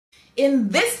In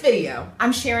this video,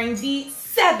 I'm sharing the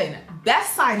 7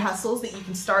 best side hustles that you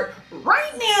can start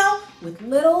right now with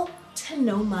little to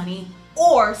no money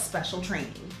or special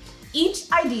training. Each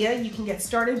idea you can get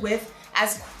started with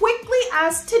as quickly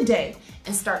as today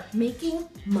and start making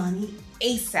money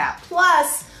ASAP.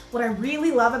 Plus, what I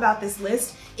really love about this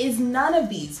list is none of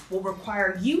these will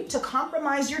require you to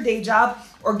compromise your day job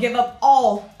or give up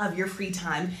all of your free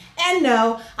time. And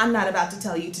no, I'm not about to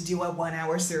tell you to do a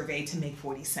 1-hour survey to make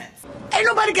 40 cents. Ain't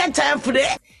nobody got time for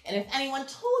that. And if anyone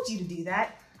told you to do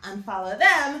that, unfollow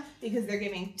them because they're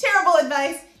giving terrible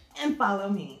advice and follow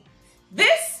me.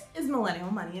 This is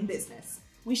Millennial Money in Business.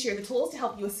 We share the tools to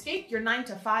help you escape your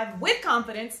 9-to-5 with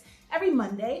confidence every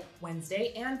Monday,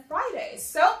 Wednesday, and Friday.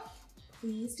 So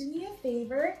please do me a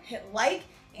favor, hit like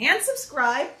and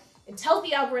subscribe. It tells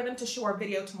the algorithm to show our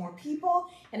video to more people,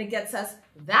 and it gets us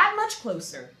that much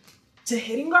closer to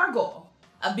hitting our goal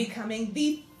of becoming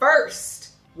the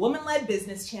first woman-led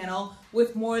business channel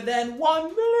with more than 1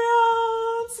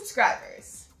 million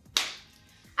subscribers.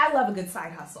 I love a good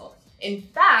side hustle. In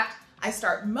fact, I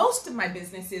start most of my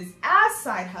businesses as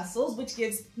side hustles, which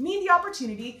gives me the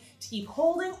opportunity to keep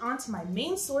holding onto my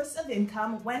main source of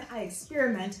income when I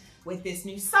experiment with this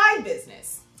new side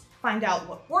business. Find out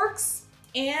what works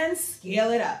and scale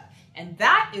it up. And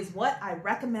that is what I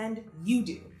recommend you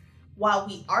do. While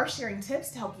we are sharing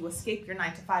tips to help you escape your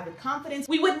 9-to-5 with confidence,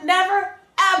 we would never,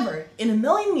 ever in a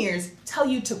million years tell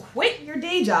you to quit your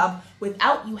day job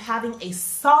without you having a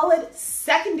solid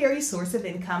secondary source of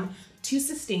income to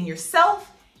sustain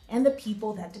yourself and the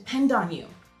people that depend on you.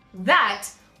 That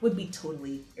would be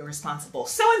totally irresponsible.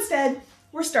 So instead,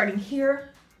 we're starting here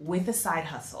with a side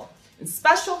hustle. And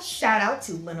special shout out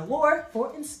to Lynn Allure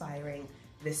for inspiring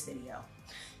this video.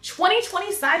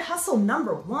 2020 side hustle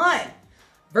number 1,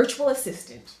 virtual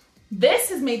assistant. This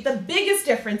has made the biggest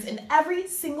difference in every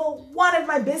single one of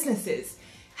my businesses.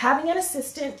 Having an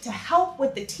assistant to help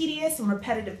with the tedious and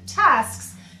repetitive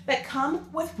tasks that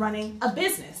come with running a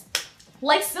business.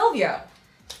 Like Silvio.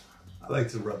 I like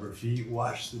to rub her feet,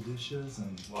 wash the dishes,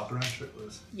 and walk around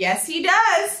shirtless. Yes, he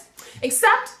does.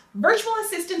 Except virtual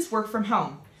assistants work from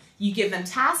home. You give them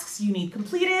tasks you need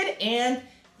completed, and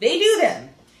they do them.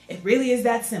 It really is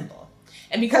that simple.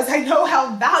 And because I know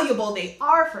how valuable they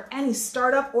are for any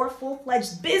startup or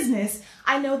full-fledged business,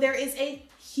 I know there is a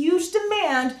huge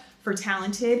demand for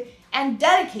talented and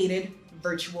dedicated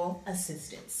virtual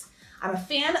assistants. I'm a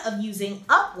fan of using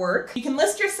Upwork. You can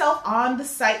list yourself on the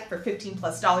site for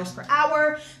 $15+ per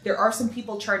hour. There are some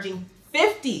people charging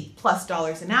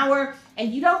 $50+ an hour,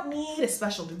 and you don't need a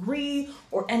special degree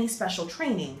or any special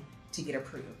training to get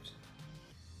approved.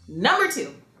 Number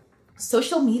 2,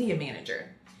 social media manager.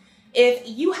 If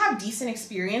you have decent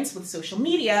experience with social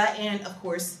media, and of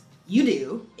course you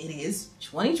do, it is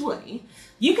 2020,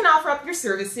 you can offer up your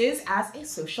services as a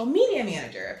social media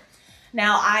manager.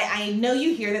 Now, I know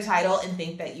you hear the title and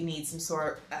think that you need some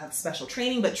sort of special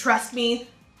training, but trust me,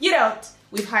 you don't.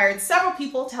 We've hired several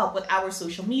people to help with our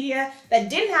social media that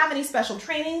didn't have any special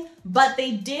training, but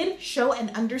they did show an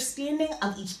understanding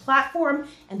of each platform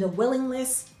and a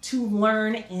willingness to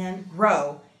learn and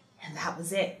grow, and that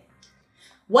was it.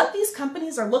 What these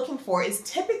companies are looking for is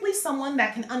typically someone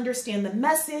that can understand the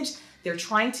message they're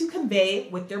trying to convey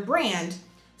with their brand,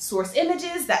 source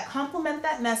images that complement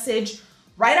that message,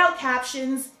 write out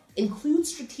captions, include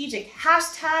strategic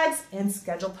hashtags, and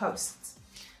schedule posts.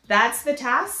 That's the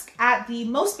task at the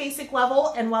most basic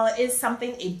level, and while it is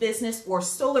something a business or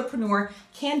solopreneur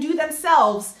can do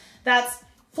themselves, that's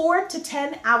 4 to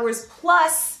 10 hours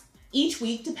plus each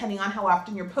week, depending on how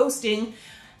often you're posting,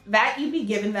 that you'd be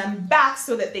giving them back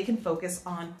so that they can focus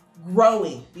on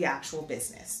growing the actual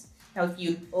business. Now, if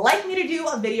you'd like me to do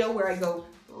a video where I go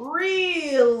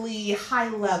really high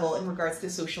level in regards to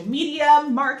social media,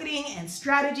 marketing, and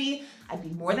strategy, I'd be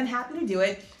more than happy to do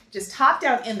it. Just hop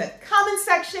down in the comment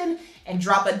section and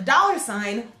drop a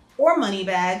 $ or money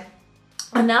bag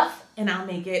enough and I'll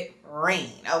make it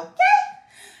rain, okay?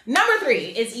 Number 3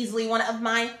 is easily one of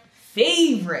my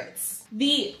favorites.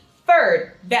 The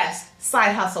 3rd best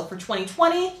side hustle for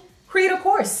 2020, create a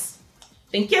course.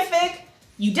 Thinkific,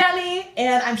 Udemy,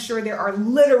 and I'm sure there are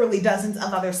literally dozens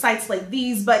of other sites like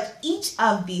these, but each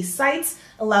of these sites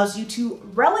allows you to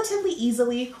relatively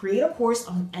easily create a course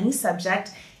on any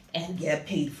subject and get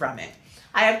paid from it.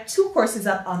 I have 2 courses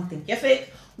up on Thinkific.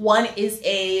 One is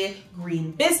a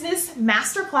green business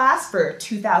masterclass for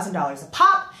 $2,000 a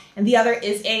pop, and the other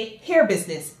is a hair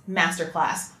business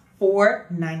masterclass for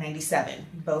 $9.97.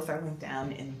 Both are linked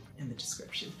down in the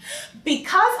description.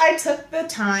 Because I took the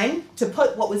time to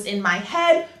put what was in my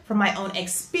head from my own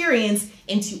experience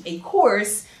into a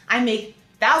course, I make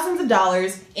thousands of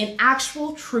dollars in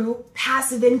actual true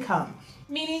passive income.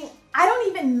 Meaning, I don't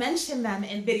even mention them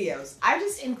in videos. I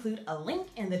just include a link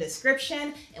in the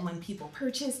description, and when people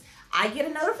purchase, I get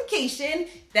a notification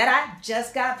that I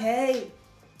just got paid.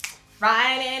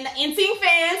 Friday, NSYNC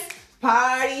fans,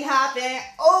 party hopping,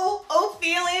 oh,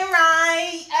 feeling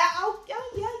right. Yeah.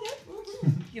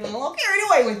 Feeling a little carried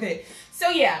away with it. So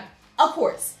yeah, of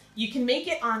course, you can make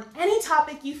it on any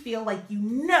topic you feel like you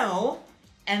know,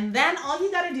 and then all you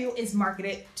gotta do is market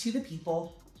it to the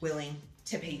people willing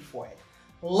to pay for it.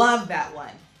 Love that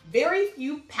one. Very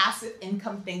few passive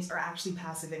income things are actually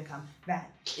passive income.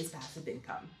 That is passive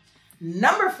income.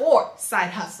 Number 4,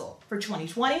 side hustle for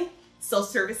 2020, sell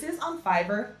services on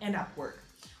Fiverr and Upwork.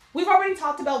 We've already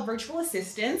talked about virtual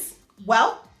assistants.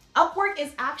 Well, Upwork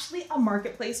is actually a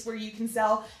marketplace where you can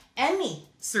sell any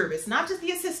service, not just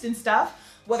the assistant stuff,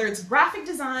 whether it's graphic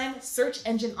design, search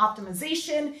engine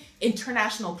optimization,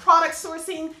 international product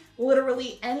sourcing,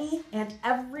 literally any and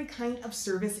every kind of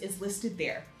service is listed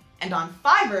there. And on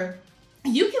Fiverr,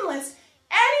 you can list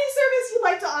any service you'd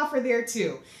like to offer there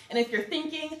too. And if you're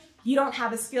thinking you don't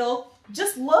have a skill,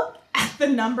 just look at the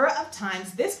number of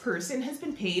times this person has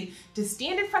been paid to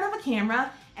stand in front of a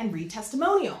camera and read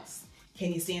testimonials.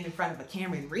 Can you stand in front of a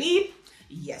camera and read?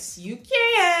 Yes, you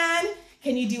can.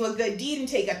 Can you do a good deed and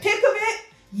take a pic of it?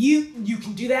 You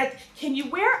can do that. Can you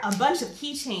wear a bunch of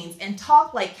keychains and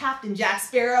talk like Captain Jack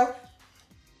Sparrow?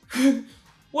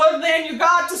 Well, then you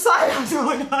got to side hustle.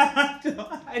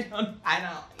 I don't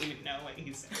even know what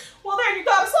he said. Well, then you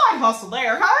got a side hustle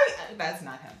there, huh? That's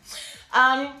not him.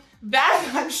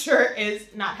 That I'm sure is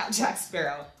not how Jack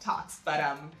Sparrow talks, but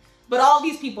all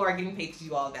these people are getting paid to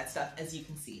do all of that stuff, as you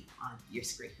can see on your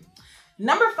screen.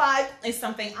 Number 5 is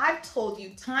something I've told you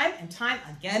time and time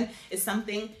again is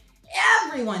something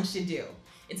everyone should do.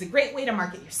 It's a great way to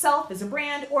market yourself as a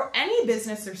brand or any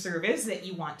business or service that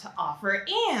you want to offer,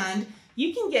 and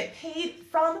you can get paid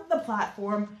from the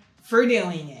platform for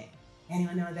doing it.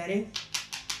 Anyone know what that is?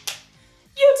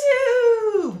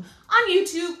 YouTube! On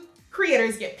YouTube,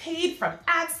 creators get paid from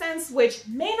AdSense, which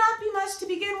may not be much to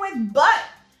begin with, but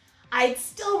I'd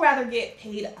still rather get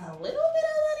paid a little bit of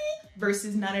money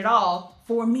versus none at all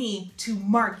for me to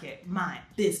market my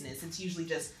business. It's usually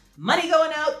just money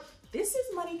going out. This is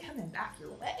money coming back your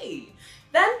way.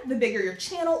 Then the bigger your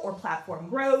channel or platform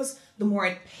grows, the more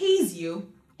it pays you,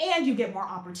 and you get more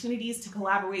opportunities to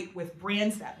collaborate with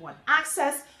brands that want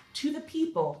access to the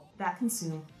people that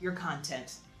consume your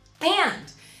content.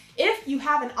 And if you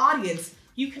have an audience,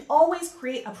 you can always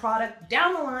create a product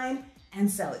down the line and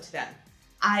sell it to them.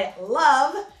 I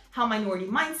love how Minority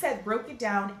Mindset broke it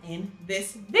down in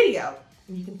this video.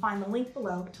 And you can find the link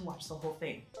below to watch the whole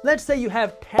thing. Let's say you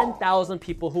have 10,000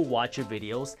 people who watch your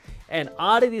videos, and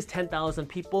out of these 10,000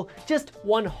 people, just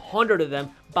 100 of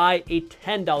them buy a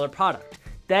 $10 product.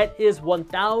 That is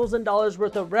 $1,000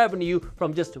 worth of revenue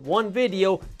from just one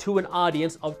video to an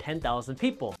audience of 10,000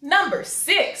 people. Number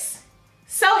 6,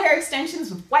 sell hair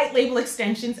extensions with white label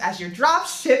extensions as your drop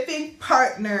shipping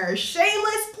partner.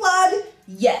 Shameless plug,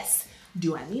 yes.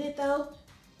 Do I need it though?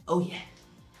 Oh yeah.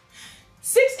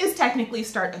 6 is technically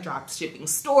start a drop shipping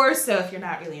store, so if you're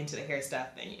not really into the hair stuff,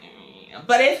 then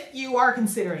but if you are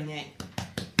considering it.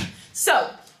 So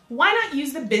why not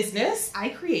use the business I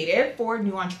created for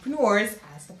new entrepreneurs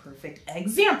as the perfect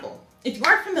example? If you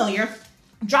aren't familiar,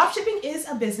 dropshipping is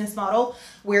a business model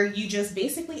where you just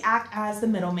basically act as the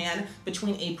middleman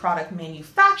between a product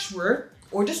manufacturer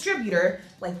or distributor,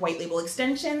 like white label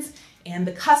extensions, and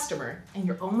the customer, and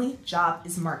your only job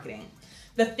is marketing.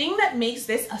 The thing that makes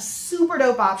this a super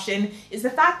dope option is the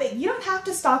fact that you don't have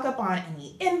to stock up on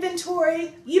any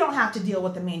inventory, you don't have to deal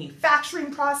with the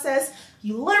manufacturing process,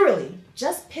 you literally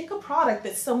just pick a product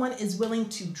that someone is willing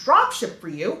to drop ship for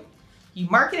you, you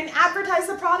market and advertise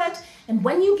the product, and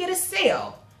when you get a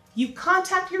sale, you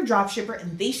contact your dropshipper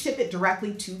and they ship it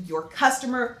directly to your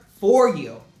customer for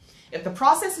you. If the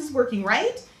process is working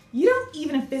right, you don't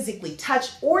even physically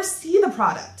touch or see the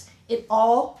product. It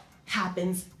all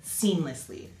happens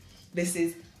seamlessly. This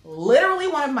is literally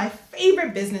one of my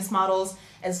favorite business models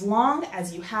as long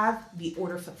as you have the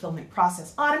order fulfillment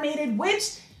process automated,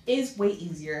 which is way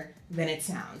easier than it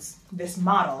sounds. This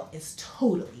model is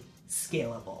totally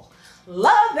scalable.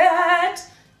 Love that!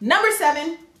 Number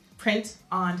 7, print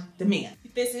on demand.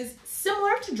 This is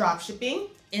similar to dropshipping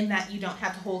in that you don't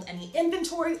have to hold any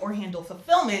inventory or handle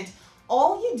fulfillment.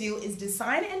 All you do is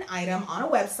design an item on a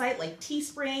website like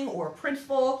Teespring or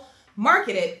Printful,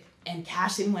 market it, and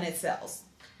cash in when it sells.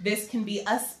 This can be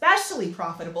especially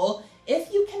profitable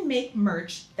if you can make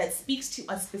merch that speaks to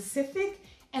a specific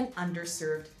and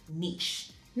underserved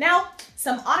niche. Now,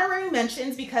 some honorary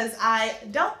mentions because I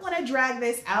don't want to drag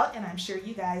this out, and I'm sure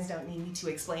you guys don't need me to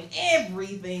explain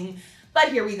everything, but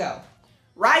here we go.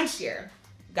 Rideshare.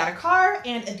 Got a car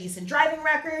and a decent driving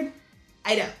record?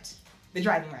 I don't. The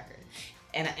driving record.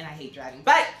 And I hate driving.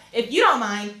 But if you don't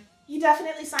mind, you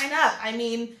definitely sign up. I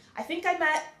mean, I think I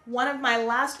met one of my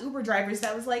last Uber drivers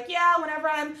that was like, yeah, whenever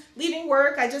I'm leaving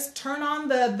work, I just turn on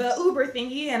the Uber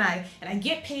thingy and I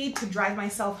get paid to drive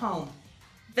myself home.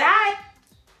 That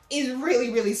is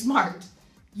really, really smart.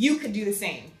 You could do the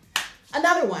same.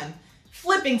 Another one,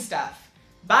 flipping stuff.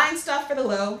 Buying stuff for the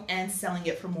low and selling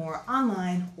it for more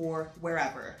online or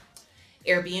wherever.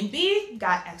 Airbnb,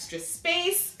 got extra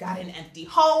space, got an empty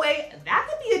hallway, that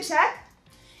could be a check.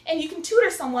 And you can tutor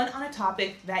someone on a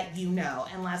topic that you know.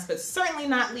 And last but certainly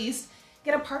not least,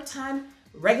 get a part-time,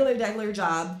 regular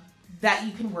job that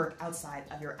you can work outside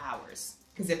of your hours.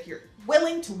 Because if you're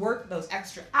willing to work those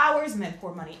extra hours and then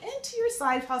pour money into your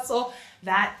side hustle,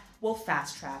 that will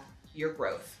fast track your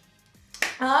growth.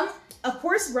 Of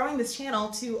course, growing this channel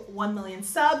to 1 million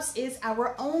subs is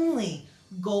our only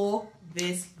goal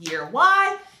this year.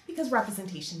 Why? Because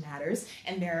representation matters,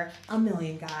 and there are a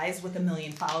million guys with 1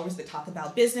 million followers that talk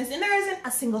about business, and there isn't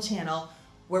a single channel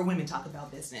where women talk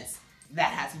about business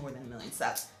that has more than 1 million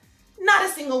subs. Not a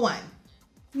single one.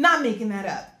 Not making that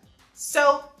up.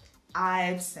 So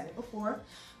I've said it before,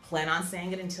 plan on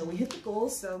saying it until we hit the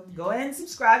goals, so go ahead and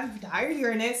subscribe if you're tired of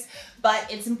hearing this. But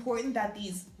it's important that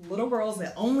these little girls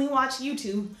that only watch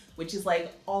YouTube, which is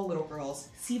like all little girls,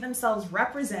 see themselves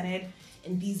represented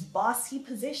in these bossy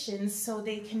positions so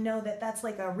they can know that that's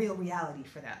like a real reality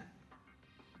for them.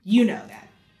 You know that.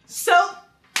 So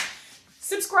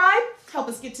subscribe, help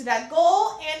us get to that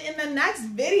goal, and in the next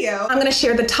video, I'm gonna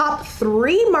share the top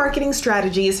 3 marketing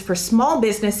strategies for small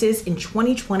businesses in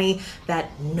 2020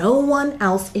 that no one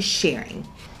else is sharing.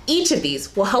 Each of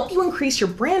these will help you increase your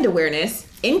brand awareness,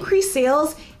 increase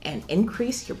sales, and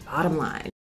increase your bottom line.